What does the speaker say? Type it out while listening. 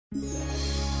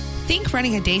Think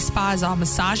running a day spa is all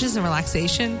massages and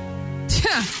relaxation?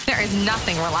 There is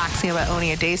nothing relaxing about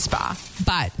owning a day spa,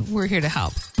 but we're here to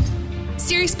help.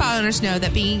 Serious spa owners know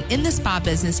that being in the spa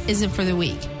business isn't for the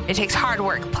weak. It takes hard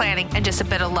work, planning, and just a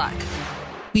bit of luck.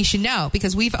 We should know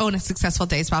because we've owned a successful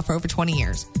day spa for over 20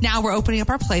 years. Now we're opening up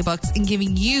our playbooks and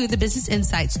giving you the business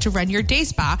insights to run your day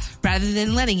spa rather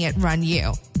than letting it run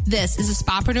you. This is a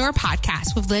Spapreneur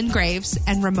podcast with Lynn Graves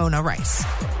and Ramona Rice.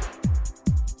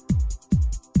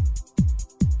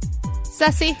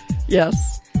 Ceci?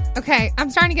 Yes. Okay, I'm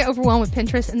starting to get overwhelmed with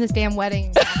Pinterest and this damn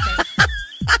wedding.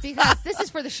 Because this is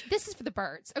for the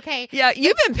birds, okay? Yeah,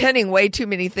 you've been pinning way too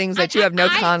many things that you have no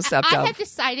concept of. I have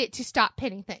decided to stop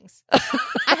pinning things.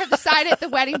 I have decided the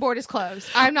wedding board is closed.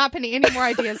 I'm not pinning any more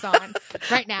ideas on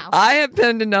right now. I have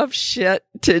pinned enough shit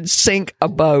to sink a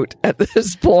boat at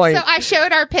this point. So I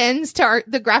showed our pins to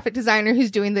the graphic designer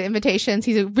who's doing the invitations.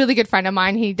 He's a really good friend of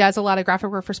mine. He does a lot of graphic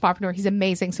work for Spapreneur. He's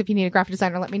amazing. So if you need a graphic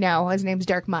designer, let me know. His name's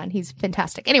Derek Munn. He's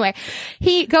fantastic. Anyway,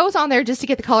 he goes on there just to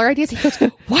get the color ideas. He goes,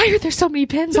 why are there so many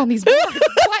pins on these boards?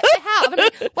 What the hell? I'm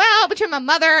like, well, between my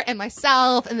mother and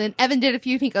myself, and then Evan did a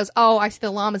few. He goes, oh, I see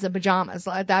the llamas in pajamas.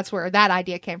 That's where that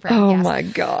idea came from. Oh, yes. my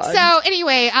God. So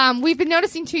anyway, we've been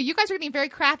noticing too, you guys are getting very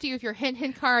crafty with your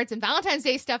hint cards and Valentine's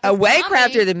Day stuff. Way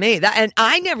craftier than me. And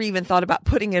I never even thought about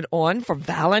putting it on for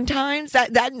Valentine's.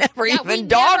 That never even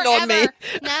dawned on me.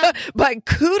 No. But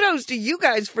kudos to you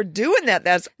guys for doing that.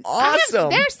 That's awesome.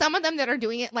 There's some of them that are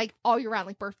doing it like all year round,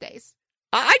 like birthdays.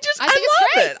 I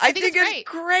love it. I think it's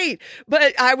great.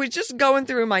 But I was just going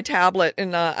through my tablet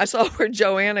and I saw where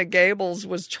Joanna Gables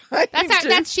was trying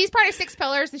she's part of Six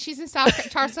Pillars and she's in South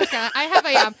Carolina. I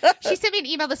have she sent me an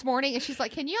email this morning and she's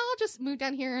like, can y'all just move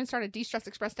down here and start a De-Stress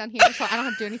Express down here so I don't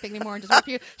have to do anything anymore and just work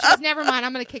for you? She goes, never mind,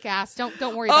 I'm going to kick ass. Don't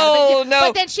worry about it. No.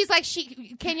 But then she's like,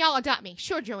 can y'all adopt me?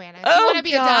 Sure, Joanna. If you want to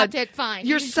be adopted, fine.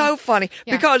 You're so funny.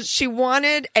 Yeah. Because she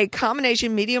wanted a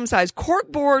combination medium-sized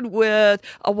corkboard with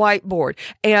a whiteboard.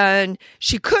 And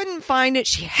she couldn't find it.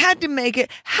 She had to make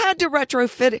it, had to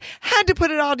retrofit it, had to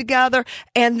put it all together.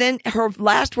 And then her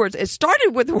last words, it started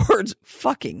with the words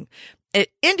fucking.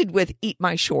 It ended with eat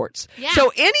my shorts. Yeah.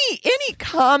 So any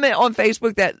comment on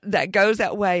Facebook that goes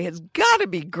that way has got to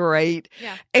be great.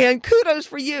 Yeah. And kudos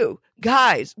for you.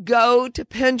 Guys, go to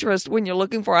Pinterest when you're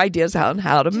looking for ideas on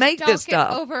how to make this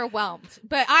stuff. Don't get overwhelmed.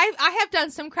 But I have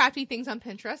done some crafty things on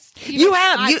Pinterest. You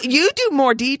have. You do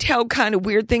more detailed kind of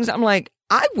weird things. I'm like,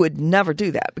 I would never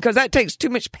do that because that takes too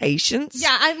much patience.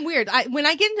 Yeah, I'm weird. When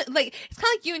I get into, like, it's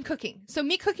kind of like you and cooking. So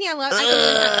me cooking, I love it.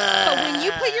 But when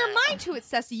you put your mind to it,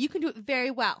 Ceci, you can do it very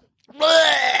well. But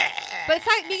it's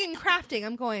like me and crafting.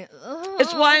 I'm going, ugh.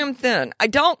 It's why I'm thin. I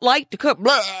don't like to cook.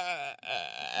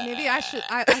 Maybe I should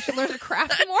learn to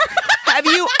craft more. Have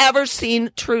you ever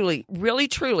seen really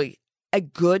truly, a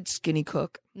good skinny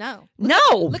cook? No.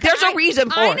 There's a reason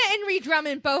for it. Ina and Ree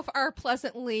Drummond both are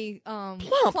pleasantly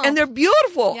plump. And they're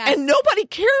beautiful. Yes. And nobody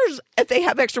cares if they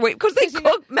have extra weight because they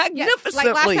cook magnificently.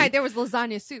 Like last night there was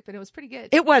lasagna soup and it was pretty good.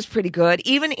 It was pretty good.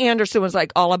 Even Anderson was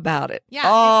like all about it. Yeah.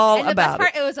 All and the about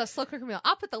best part, it was a slow cooker meal.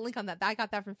 I'll put the link on that. I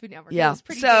got that from Food Network. Yeah. It was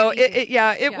pretty so good.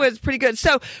 It was pretty good.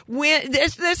 So when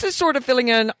this is sort of filling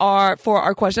in for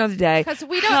our question of the day.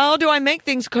 How do I make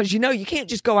things? Because you can't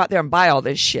just go out there and buy all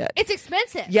this shit. It's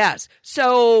expensive. Yes.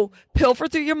 So pilfer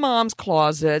through your mom's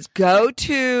closets. Go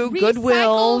to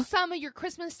Goodwill. Recycle some of your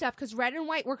Christmas stuff because red and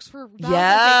white works for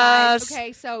yes.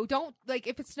 Okay, so don't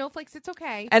if it's snowflakes, it's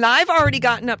okay. And I've already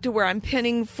gotten up to where I'm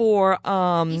pinning for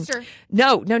Easter.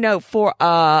 No, for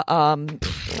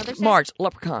March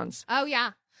leprechauns. Oh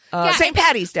yeah. St.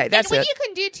 Patty's Day. That's and it. What you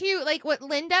can do too, like what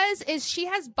Lynn does, is she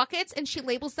has buckets and she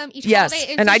labels them each yes.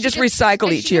 holiday. And I just recycle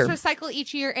each year. Recycle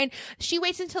each year, and she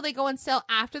waits until they go on sale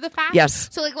after the fact. Yes.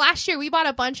 So like last year, we bought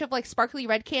a bunch of like sparkly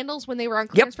red candles when they were on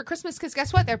clearance for Christmas because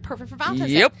guess what? They're perfect for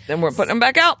Valentine's Day. Yep. And we're putting them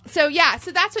back out. So yeah,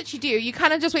 so that's what you do. You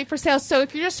kind of just wait for sales. So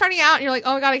if you're just starting out and you're like,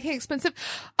 oh my god, it's expensive.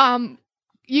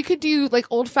 You could do like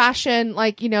old fashioned,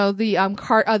 like,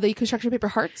 the construction paper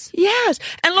hearts. Yes.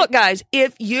 And look, guys,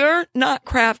 if you're not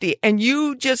crafty and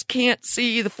you just can't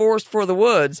see the forest for the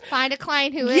woods, find a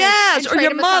client who is. Yes. Or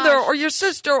your mother or your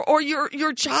sister or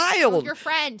your child. Or your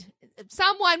friend.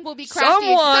 Someone will be crafty.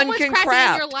 Someone can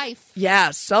craft in your life. Yeah,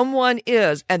 someone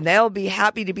is. And they'll be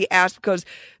happy to be asked because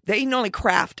they can only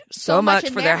craft so much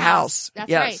for their house. That's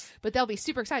yes. right. But they'll be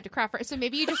super excited to craft for it. So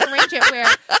maybe you just arrange it where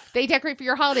they decorate for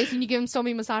your holidays and you give them so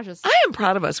many massages. I am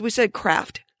proud of us. We said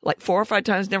craft like 4 or 5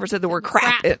 times, never said the word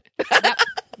crap. Yep.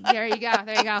 There you go.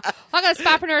 Welcome to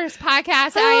Spotpreneurs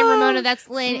Podcast. I am Ramona. That's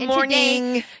Lynn. And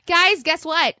Morning. Today, guys, guess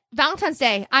what? Valentine's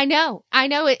Day. I know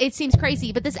it seems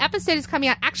crazy, but this episode is coming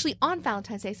out actually on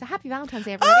Valentine's Day. So happy Valentine's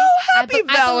Day, everybody. Oh, happy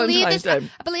Valentine's Day.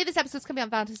 I believe this episode's coming out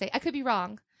on Valentine's Day. I could be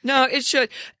wrong. No, it should.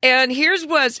 And here's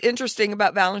what's interesting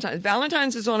about Valentine's.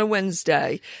 Valentine's is on a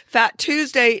Wednesday. Fat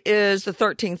Tuesday is the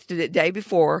 13th, the day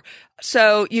before.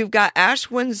 So you've got Ash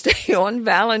Wednesday on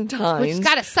Valentine's. Which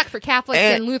got to suck for Catholics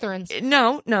and Lutherans.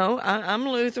 No, I'm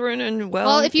Lutheran and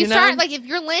well, if you start, like, if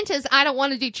your Lent is, I don't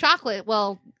want to do chocolate,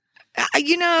 well...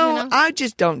 I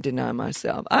just don't deny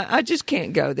myself. I just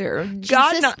can't go there.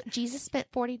 Jesus spent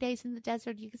 40 days in the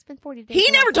desert. You can spend 40 days. He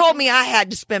never told me I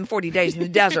had to spend 40 days in the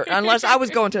desert unless I was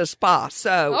going to a spa.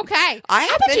 So okay,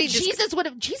 I bet you Jesus would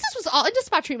have. Jesus was all into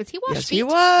spa treatments. He washed feet.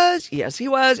 Yes, he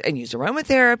was, and used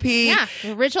aromatherapy. Yeah,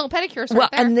 the original pedicures. Well,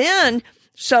 right there. and then.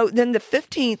 So then the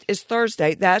 15th is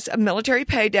Thursday. That's a military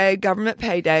payday, government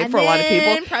payday for a lot of people.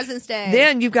 And President's Day.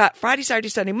 Then you've got Friday, Saturday,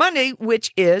 Sunday, Monday,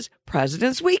 which is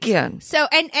President's Weekend. So,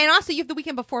 and also you have the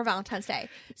weekend before Valentine's Day.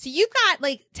 So you've got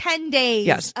like 10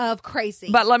 days of crazy.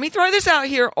 But let me throw this out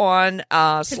here on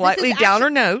a slightly downer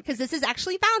note. Because this is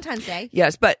actually Valentine's Day.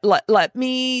 Yes, but let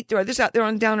me throw this out there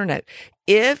on a downer note.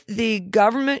 If the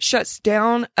government shuts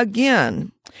down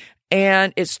again,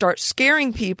 and it starts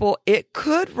scaring people, it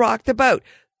could rock the boat,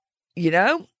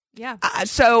 Yeah.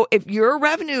 So if your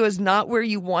revenue is not where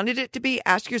you wanted it to be,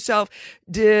 ask yourself,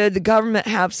 did the government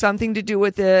have something to do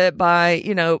with it by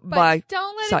don't let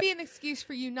it be an excuse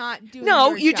for you not doing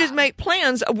No, your you job. just make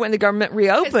plans of when the government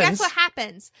reopens. Guess what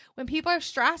happens? When people are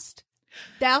stressed,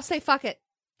 they'll say, fuck it.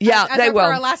 Yeah, they will.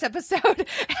 For our last episode,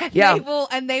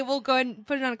 and they will go and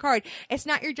put it on a card. It's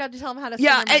not your job to tell them how to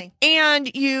spend their money.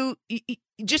 And you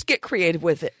just get creative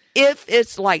with it. If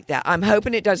it's like that, I'm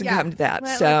hoping it doesn't come to that.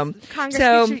 Well,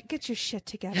 Congress, get your shit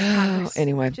together. Congress.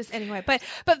 Anyway, but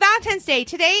Valentine's Day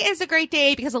today is a great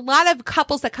day because a lot of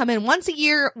couples that come in once a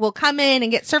year will come in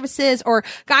and get services, or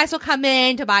guys will come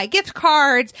in to buy gift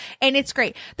cards, and it's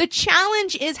great. The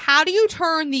challenge is, how do you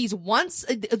turn these once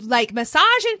like massage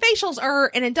and facials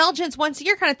or an indulgence once a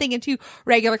year kind of thing into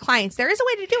regular clients? There is a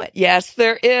way to do it. Yes,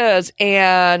 there is,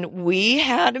 and we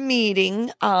had a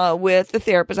meeting with the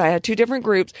therapist. I had two different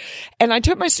groups. And I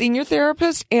took my senior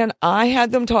therapist and I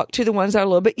had them talk to the ones that are a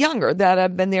little bit younger, that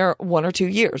have been there 1 or 2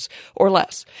 years or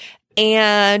less.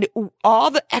 And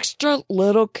all the extra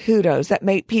little kudos that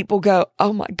make people go,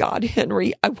 oh my God,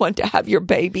 Henry, I want to have your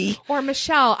baby. Or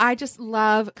Michelle, I just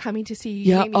love coming to see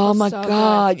you. Yeah. Oh my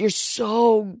God, you're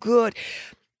so good.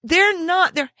 Their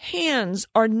hands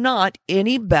are not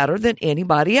any better than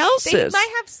anybody else's. They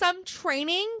might have some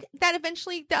training that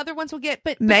eventually the other ones will get,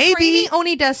 but maybe training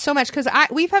only does so much, because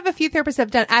we've had a few therapists that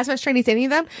have done as much training as any of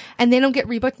them, and they don't get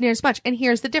rebooked near as much. And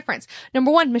here's the difference.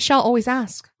 Number one, Michelle always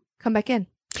asks, come back in.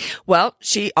 Well,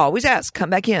 she always asks,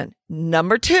 come back in.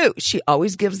 Number two, she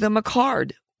always gives them a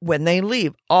card when they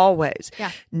leave, always. Yeah.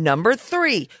 Number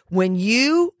three, when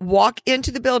you walk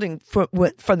into the building,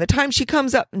 from the time she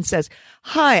comes up and says,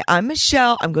 hi, I'm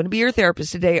Michelle, I'm going to be your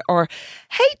therapist today, or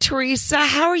hey, Teresa,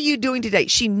 how are you doing today?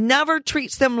 She never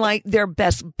treats them like they're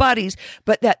best buddies,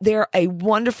 but that they're a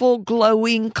wonderful,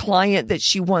 glowing client that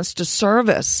she wants to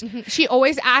service. Mm-hmm. She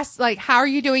always asks, like, how are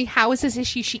you doing? How is this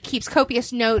issue? She keeps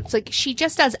copious notes. Like, she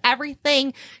just does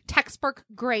everything textbook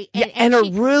great. And her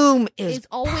room is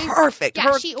always perfect.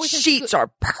 Yeah, her sheets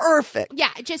are perfect. Yeah,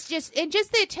 just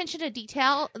the attention to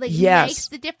detail makes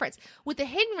the difference. With the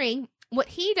hidden ring, what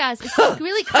he does is he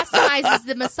really customizes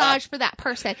the massage for that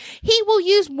person. He will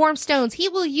use warm stones. He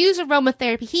will use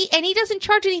aromatherapy. He doesn't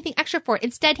charge anything extra for it.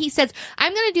 Instead, he says,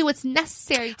 I'm going to do what's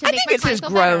necessary to make my client feel better. I think it's his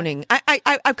groaning.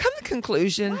 I've come to the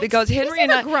conclusion because Henry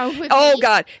and I, me.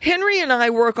 God, Henry and I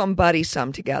work on Buddy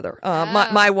some together.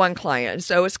 My one client.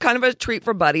 So it's kind of a treat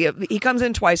for Buddy. He comes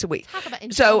in twice a week. Talk about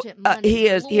intelligent money. He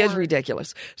is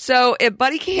ridiculous. So if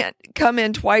Buddy can't come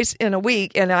in twice in a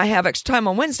week and I have extra time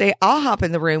on Wednesday, I'll hop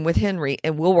in the room with Henry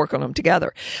and we'll work on them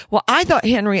together. Well, I thought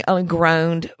Henry only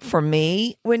groaned for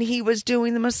me when he was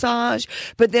doing the massage,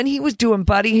 but then he was doing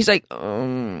Buddy. He's like, ew.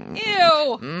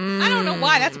 I don't know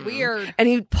why. That's weird. And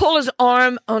he'd pull his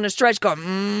arm on a stretch, go,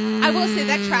 I will say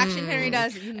that traction Henry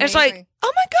does is amazing. It's like,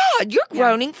 oh my God, you're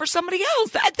groaning for somebody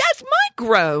else. That's my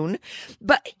groan.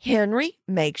 But Henry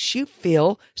makes you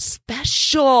feel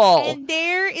special. And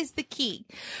there is the key.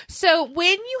 So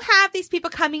when you have these people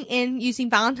coming in using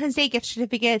Valentine's Day gift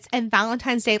certificates and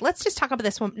Valentine's Day, let's just talk about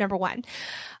this one. Number one,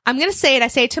 I'm going to say it. I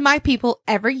say it to my people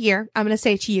every year. I'm going to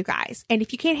say it to you guys. And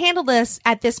if you can't handle this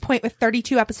at this point with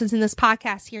 32 episodes in this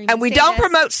podcast here, and we don't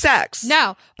promote sex.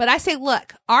 No, but I say,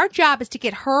 look, our job is to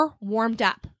get her warmed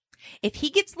up. If he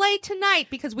gets laid tonight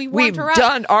because we've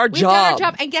done our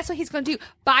job. And guess what he's going to do?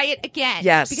 Buy it again.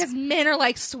 Yes. Because men are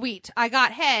like, sweet, I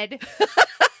got head.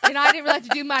 And I didn't really have to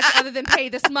do much other than pay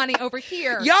this money over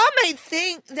here. Y'all may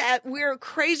think that we're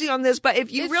crazy on this, but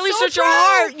if you really so search your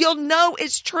heart, you'll know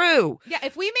it's true. Yeah,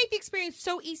 if we make the experience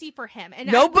so easy for him. And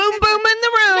no boom boom in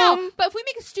the room. No, but if we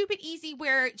make it stupid easy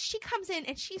where she comes in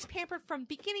and she's pampered from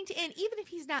beginning to end, even if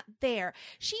he's not there.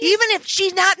 Even if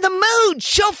she's not in the mood,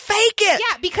 she'll fake it.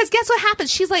 Yeah, because guess what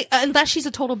happens? She's like, unless she's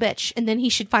a total bitch, and then he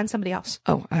should find somebody else.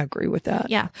 Oh, I agree with that.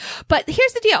 Yeah. But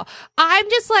here's the deal. I'm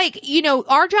just like,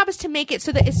 our job is to make it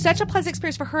so that it's such a pleasant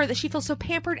experience for her that she feels so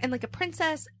pampered and like a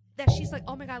princess that she's like,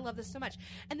 oh my God, I love this so much.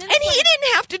 And he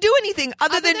didn't have to do anything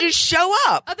other than just show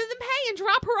up. Other than pay and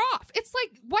drop her off. It's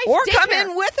like wife or daycare. Come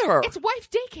in with her. It's wife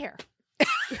daycare.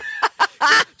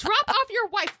 Drop off your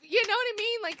wife. You know what I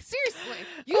mean? Like,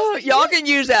 seriously. Y'all can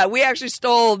use that. We actually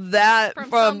stole that from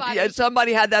somebody.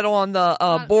 Somebody had that on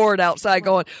the board outside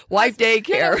going, wife daycare.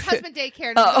 No, it was husband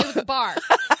daycare. No, it was a bar.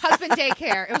 Husband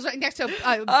daycare. It was right next to a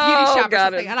beauty shop or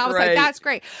something. And I was like, that's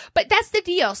great. But that's the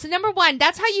deal. So number one,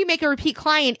 that's how you make a repeat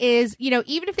client is,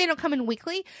 even if they don't come in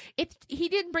weekly, if he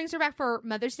brings her back for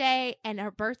Mother's Day and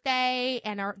her birthday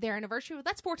and their anniversary, well,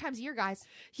 that's 4 times a year, guys.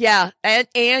 Yeah.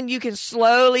 And you can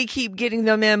slowly keep getting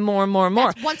them in more and more and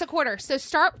more. That's once a quarter. So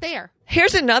start there.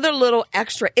 Here's another little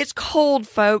extra. It's cold,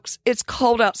 folks. It's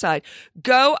cold outside.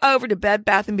 Go over to Bed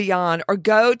Bath & Beyond or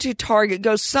go to Target.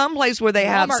 Go someplace where they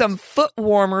have some foot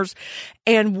warmers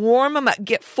and warm them up.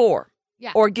 Get 4.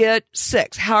 Yeah. Or get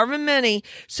 6, however many,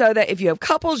 so that if you have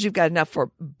couples, you've got enough for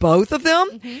both of them.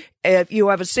 Mm-hmm. If you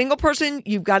have a single person,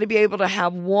 you've got to be able to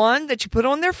have one that you put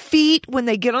on their feet when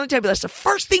they get on the table. That's the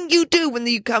first thing you do when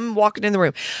you come walking in the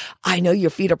room. I know your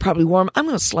feet are probably warm. I'm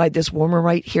going to slide this warmer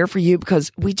right here for you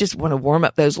because we just want to warm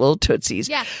up those little tootsies.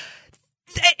 Yeah.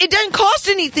 It doesn't cost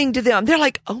anything to them. They're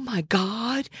like, oh my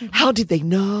God, how did they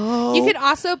know? You could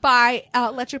also buy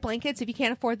electric blankets if you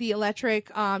can't afford the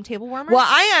electric table warmers. Well,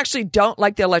 I actually don't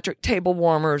like the electric table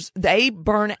warmers. They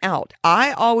burn out.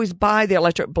 I always buy the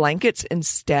electric blankets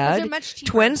instead. Those are much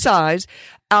cheaper. Twin size.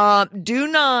 Do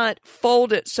not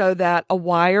fold it so that a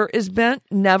wire is bent.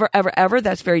 Never, ever, ever.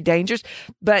 That's very dangerous.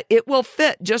 But it will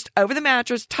fit just over the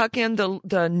mattress. Tuck in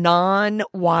the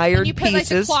non-wired pieces. You put like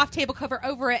the cloth table cover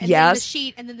over it, and then the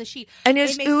sheet, and then the sheet. And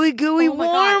it's ooey gooey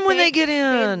warm when they get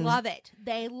in. They love it.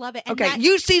 They love it. And okay,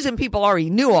 you seasoned people already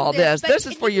knew all this. This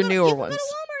is for your newer ones. You can go to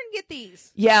Walmart and get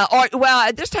these. Yeah. Well,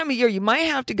 at this time of year, you might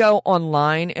have to go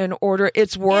online and order.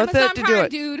 It's worth Amazon it to Prime, do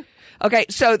it, dude. Okay,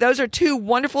 so those are 2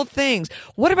 wonderful things.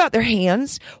 What about their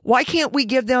hands? Why can't we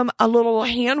give them a little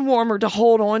hand warmer to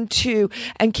hold on to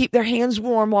and keep their hands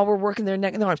warm while we're working their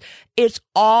neck and their arms? It's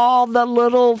all the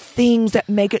little things that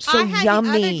make it so yummy.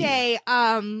 The other day,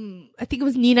 I think it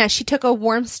was Nina. She took a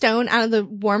warm stone out of the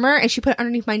warmer and she put it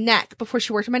underneath my neck before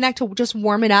she worked in my neck to just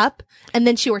warm it up, and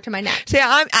then she worked in my neck. See,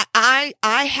 I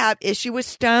have issue with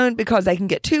stone because they can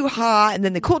get too hot and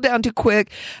then they cool down too quick.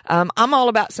 I'm all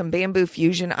about some bamboo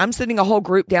fusion. I'm sitting a whole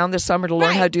group down this summer to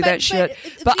learn how to do that shit.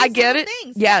 But I get it.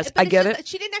 Things. Yes, I get it.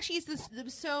 She didn't actually use the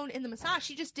stone in the massage.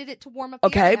 She just did it to warm up.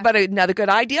 Okay, but another good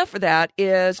idea for that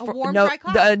is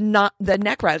the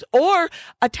neck rest or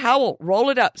a towel.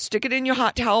 Roll it up, stick it in your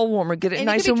hot towel warmer, get it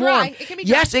nice and warm. It can be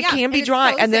dry. Yes, it can be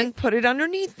dry, and then put it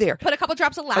underneath there. Put a couple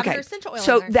drops of lavender essential oil.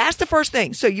 So in there. that's the first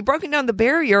thing. So you've broken down the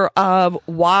barrier of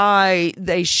why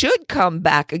they should come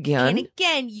back again. And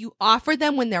again, you offer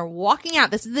them when they're walking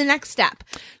out. This is the next step.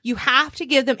 You have to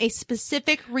give them a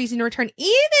specific reason to return.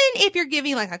 Even if you're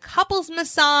giving like a couples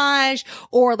massage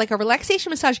or like a relaxation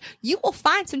massage, you will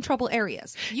find some trouble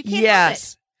areas. You can't help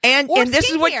it. And this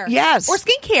is what, or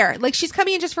skincare. Like she's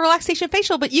coming in just for relaxation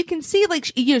facial, but you can see like,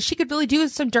 she could really do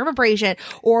some dermabrasion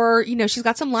or, she's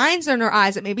got some lines in her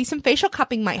eyes that maybe some facial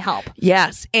cupping might help.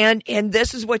 Yes. And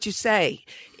this is what you say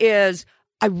is,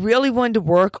 I really wanted to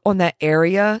work on that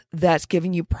area that's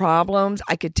giving you problems.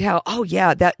 I could tell, oh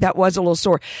yeah, that was a little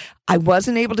sore. I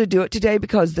wasn't able to do it today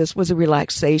because this was a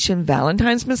relaxation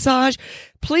Valentine's massage.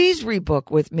 Please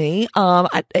rebook with me.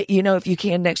 If you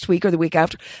can next week or the week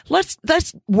after, let's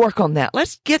work on that.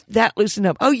 Let's get that loosened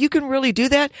up. Oh, you can really do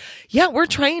that? Yeah, we're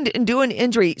trained in doing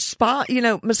injury spa.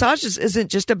 Massages isn't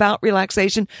just about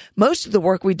relaxation. most of the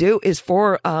work we do is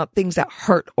for things that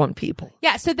hurt on people.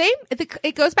 Yeah, so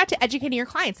it goes back to educating your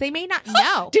clients. They may not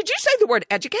know. Did you say the word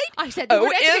educate? I said the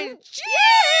word educate.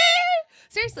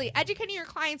 Seriously, educating your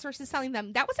clients versus selling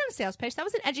them. That wasn't a sales pitch. That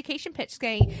was an education pitch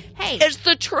saying, hey. It's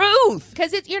the truth.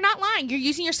 Because you're not lying. You're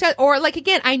using your set. Or like,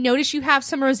 again, I noticed you have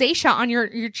some rosacea on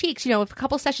your cheeks. You know, with a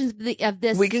couple sessions of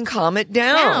this. We can calm it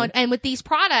down. And with these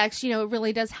products, you know, it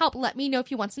really does help. Let me know if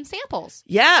you want some samples.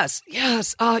 Yes.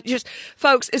 Just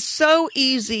folks, it's so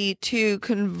easy to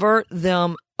convert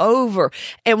them over.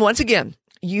 And once again,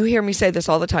 you hear me say this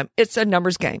all the time. It's a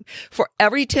numbers game. For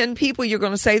every 10 people you're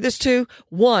going to say this to,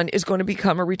 1 is going to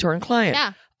become a return client.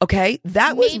 Yeah. Okay.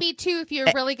 That was maybe 2 if you're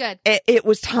really good. It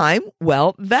was time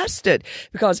well vested,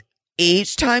 because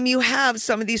each time you have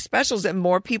some of these specials and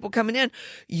more people coming in,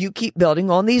 you keep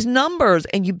building on these numbers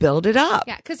and you build it up.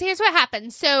 Yeah, because here's what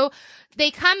happens. So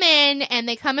they come in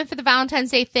for the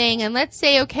Valentine's Day thing. And let's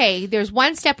say, okay, there's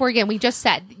one step where, again, we just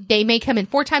said they may come in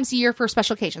 4 times a year for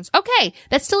special occasions. Okay,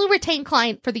 that's still a retained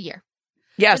client for the year.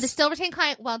 Yes. For the still retained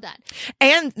client, well done.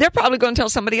 And they're probably going to tell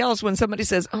somebody else when somebody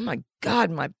says, oh my God,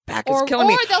 my back is killing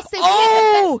me. Or they'll say, we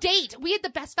had the best date. We had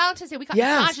the best Valentine's Day. We got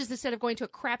massages instead of going to a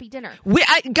crappy dinner.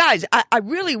 Guys, I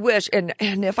really wish, and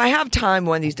if I have time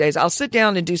one of these days, I'll sit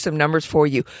down and do some numbers for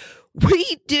you.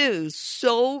 We do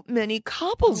so many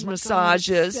couples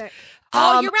massages.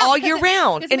 All year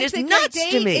round. And it's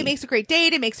nuts to me. It makes a great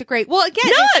date. It makes a great, well, again.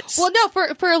 Nuts!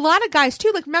 For a lot of guys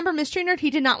too, like remember Mystery Nerd, he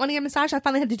did not want to get a massage. I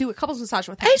finally had to do a couples massage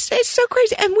with him. It's so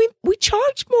crazy. And we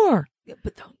charge more. Yeah,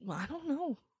 but I don't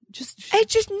know.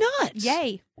 It's just nuts.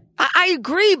 Yay. I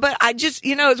agree, but I just,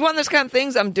 it's one of those kind of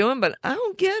things I'm doing, but I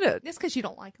don't get it. It's because you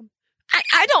don't like them.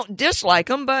 I don't dislike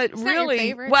them, but it's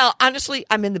really, well, honestly,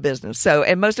 I'm in the business. So,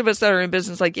 and most of us that are in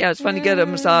business, like, yeah, it's fun to get a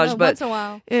massage, but once in a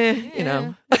while, you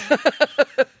know.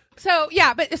 So,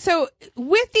 yeah, so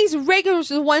with these regulars,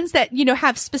 the ones that,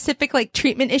 have specific like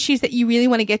treatment issues that you really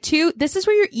want to get to, this is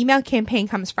where your email campaign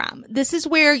comes from. This is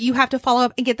where you have to follow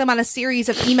up and get them on a series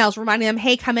of emails reminding them,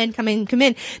 hey, come in.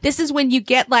 This is when you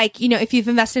get like, if you've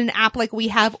invested in an app like we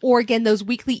have, or again, those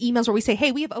weekly emails where we say,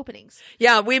 hey, we have openings.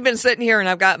 Yeah, we've been sitting here and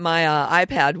I've got my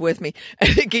iPad with me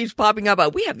and it keeps popping up.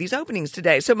 We have these openings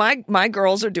today. So my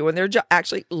girls are doing their job.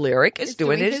 Actually, Lyric is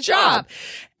doing his job.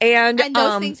 And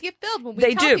those things get filled when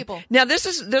we tell people. Now, this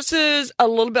is a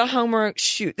little bit of homework.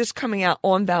 Shoot, this is coming out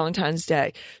on Valentine's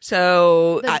Day.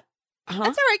 So that's all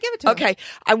right. Give it to them. Okay.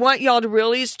 I want y'all to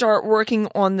really start working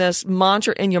on this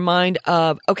mantra in your mind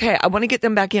of, okay, I want to get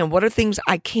them back in. What are things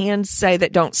I can say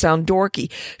that don't sound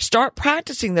dorky? Start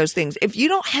practicing those things. If you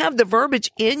don't have the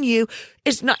verbiage in you,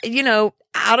 it's not,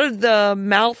 out of the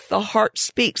mouth, the heart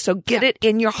speaks. So get it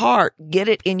in your heart. Get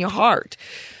it in your heart.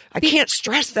 I can't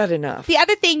stress that enough. The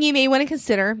other thing you may want to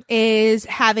consider is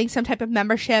having some type of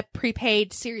membership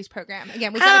prepaid series program.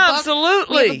 Again, we've got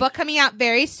Absolutely. We have a book coming out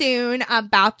very soon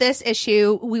about this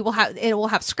issue. It will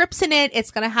have scripts in it.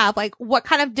 It's going to have like what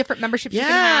kind of different memberships you can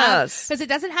have. Because it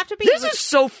doesn't have to be. This is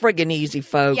so friggin' easy,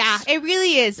 folks. Yeah, it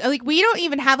really is. Like we don't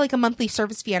even have like a monthly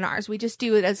service fee on ours. We just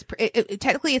do it as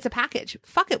technically it's a package.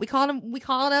 Fuck it. We call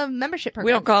it a membership program.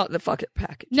 We don't call it the fuck it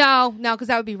package. No, because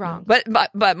that would be wrong.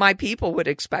 But my people would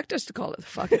expect us to call it the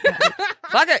fuck it package.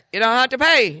 Fuck it, you don't have to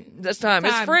pay this time.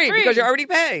 It's free because you already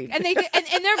paid. And they and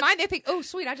in their mind they think, oh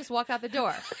sweet, I just walk out the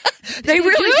door. They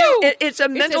really do. It's a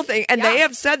mental thing, and they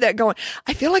have said that going,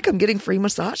 I feel like I'm getting free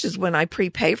massages when I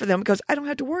prepay for them because I don't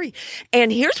have to worry.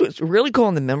 And here's what's really cool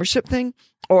on the membership thing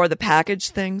or the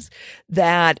package things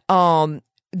that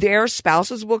their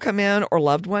spouses will come in or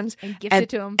loved ones and gift it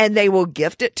to them. And they will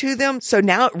gift it to them. So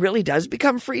now it really does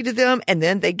become free to them. And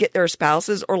then they get their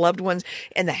spouses or loved ones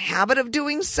in the habit of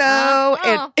doing so.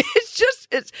 And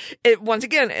once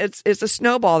again, it's a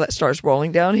snowball that starts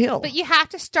rolling downhill. But you have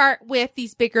to start with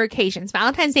these bigger occasions.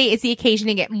 Valentine's Day is the occasion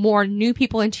to get more new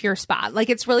people into your spot. Like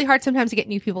it's really hard sometimes to get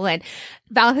new people in.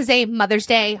 Valentine's Day, Mother's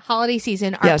Day, holiday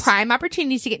season are prime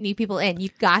opportunities to get new people in.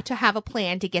 You've got to have a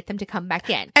plan to get them to come back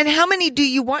in. And how many do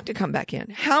you want to come back in?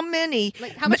 How many?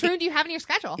 Like how much room do you have in your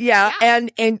schedule? Yeah.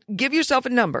 And give yourself a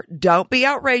number. Don't be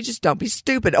outrageous. Don't be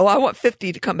stupid. Oh, I want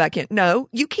 50 to come back in. No,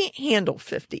 you can't handle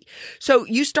 50. So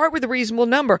you start with a reasonable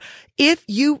number. If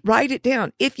you write it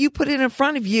down, if you put it in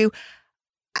front of you,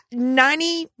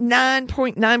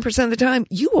 99.9% of the time,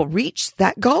 you will reach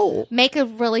that goal. Make a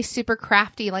really super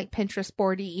crafty, like Pinterest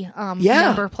boardy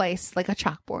number place, like a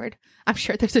chalkboard. I'm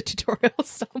sure there's a tutorial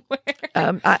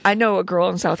somewhere. I know a girl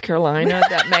in South Carolina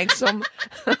that makes them.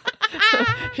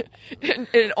 and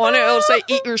on it, it'll say,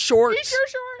 eat your shorts. Eat your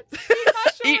shorts.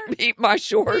 Eat my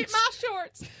shorts. Eat my shorts. Eat my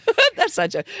shorts. That's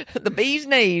the bee's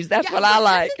knees. That's what I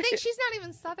like. That's the thing. She's not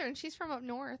even Southern. She's from up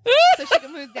north. So she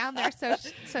can move down there. So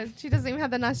she doesn't even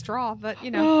have the nice draw, but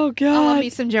Oh, God. I love me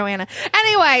some Joanna.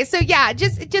 Anyway, so yeah,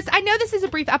 just I know this is a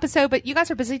brief episode, but you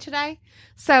guys are busy today.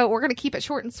 So we're going to keep it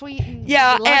short and sweet. And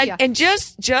and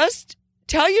just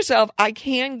tell yourself, I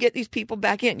can get these people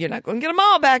back in. You're not going to get them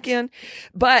all back in,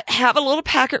 but have a little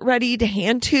packet ready to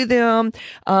hand to them.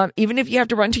 Even if you have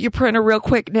to run to your printer real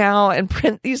quick now and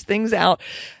print these things out.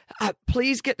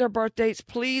 Please get their birth dates.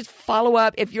 Please follow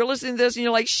up. If you're listening to this and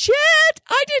you're like, shit,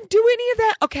 I didn't do any of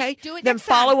that. Okay. Then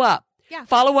follow up. Yeah.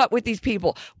 Follow up with these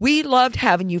people. We loved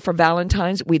having you for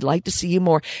Valentine's. We'd like to see you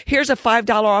more. Here's a $5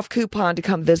 off coupon to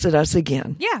come visit us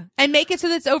again. Yeah. And make it so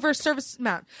that it's over a service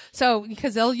amount. So,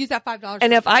 because they'll use that $5.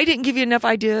 And if I didn't give you enough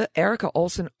idea, Erica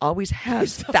Olson always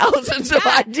has thousands of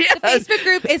ideas. The Facebook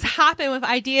group is hopping with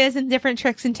ideas and different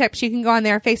tricks and tips. You can go on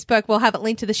there on Facebook. We'll have it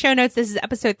linked to the show notes. This is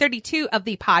episode 32 of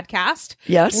the podcast.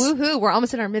 Yes. Woohoo. We're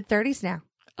almost in our mid-30s now.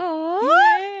 Oh.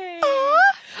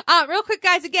 Real quick,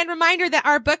 guys, again, reminder that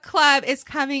our book club is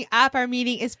coming up. Our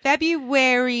meeting is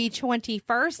February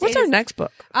 21st. What's our next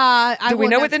book? Do we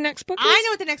know what the next book is? I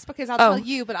know what the next book is. I'll tell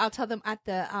you, but I'll tell them at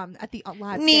the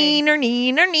live thing.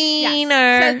 Neener.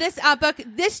 Yes. So this book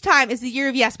this time is The Year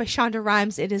of Yes by Shonda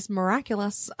Rhimes. It is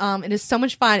miraculous. It is so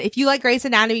much fun. If you like Grey's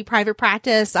Anatomy, Private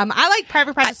Practice, I like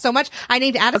Private Practice so much. I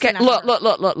named Addison. Okay,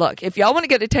 look. If y'all want to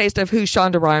get a taste of who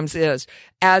Shonda Rhimes is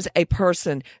as a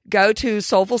person, go to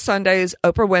Soulful Sundays,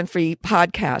 Oprah Winfrey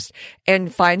podcast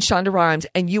and find Shonda Rhimes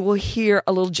and you will hear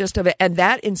a little gist of it. And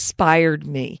that inspired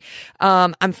me.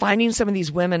 I'm finding some of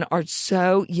these women are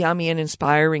so yummy and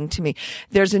inspiring to me.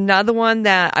 There's another one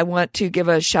that I want to give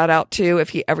a shout out to if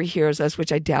he ever hears us,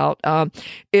 which I doubt,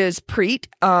 is Preet.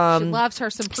 She loves her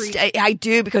some Preet. I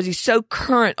do because he's so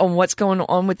current on what's going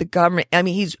on with the government. I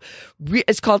mean,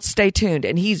 it's called Stay Tuned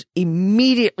and he's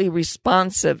immediately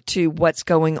responsive to what's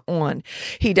going on.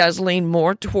 He does lean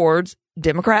more towards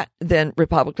Democrat than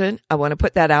Republican. I want to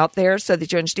put that out there so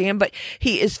that you understand, but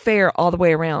he is fair all the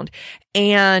way around.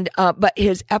 And, but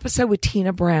his episode with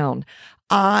Tina Brown,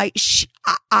 I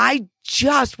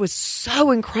just was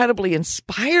so incredibly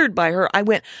inspired by her. I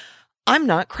went, I'm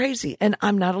not crazy and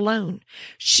I'm not alone.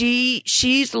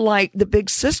 She's like the big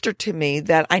sister to me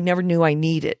that I never knew I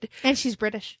needed. And she's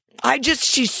British.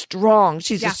 She's strong.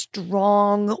 She's a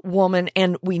strong woman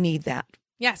and we need that.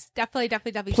 Yes, definitely.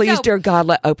 Please, dear God,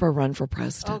 let Oprah run for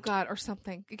president. Oh, God, or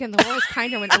something. Again, the world is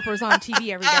kinder when Oprah's on TV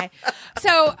every day.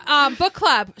 So, book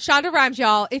club, Shonda Rhimes,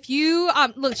 y'all. If you,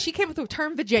 look, she came with the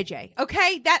term vajayjay,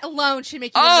 okay? That alone should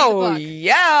make you read the book.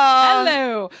 Yeah.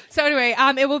 Hello. So anyway,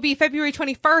 it will be February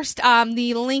 21st.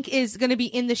 The link is going to be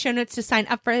in the show notes to sign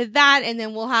up for that. And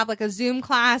then we'll have like a Zoom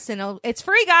class and it's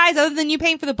free, guys, other than you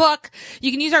paying for the book. You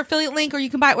can use our affiliate link or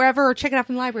you can buy it wherever or check it out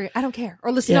from the library. I don't care.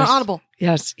 Or listen on Audible.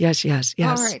 Yes.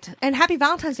 All right. And happy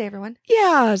Valentine's Day, everyone.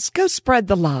 Yes. Go spread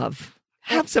the love.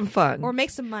 Have some fun. Or make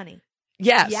some money.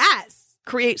 Yes. Yes.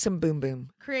 Create some boom boom.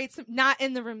 Create some, not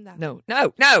in the room though. No.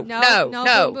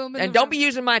 Boom, boom And don't be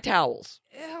using my towels.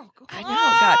 Ew, I know,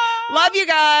 God. Love you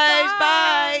guys.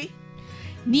 Bye.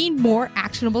 Need more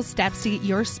actionable steps to get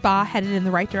your spa headed in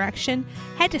the right direction?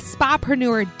 Head to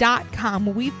spapreneur.com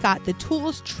where we've got the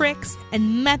tools, tricks,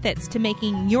 and methods to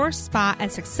making your spa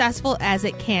as successful as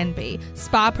it can be.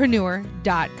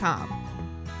 Spapreneur.com.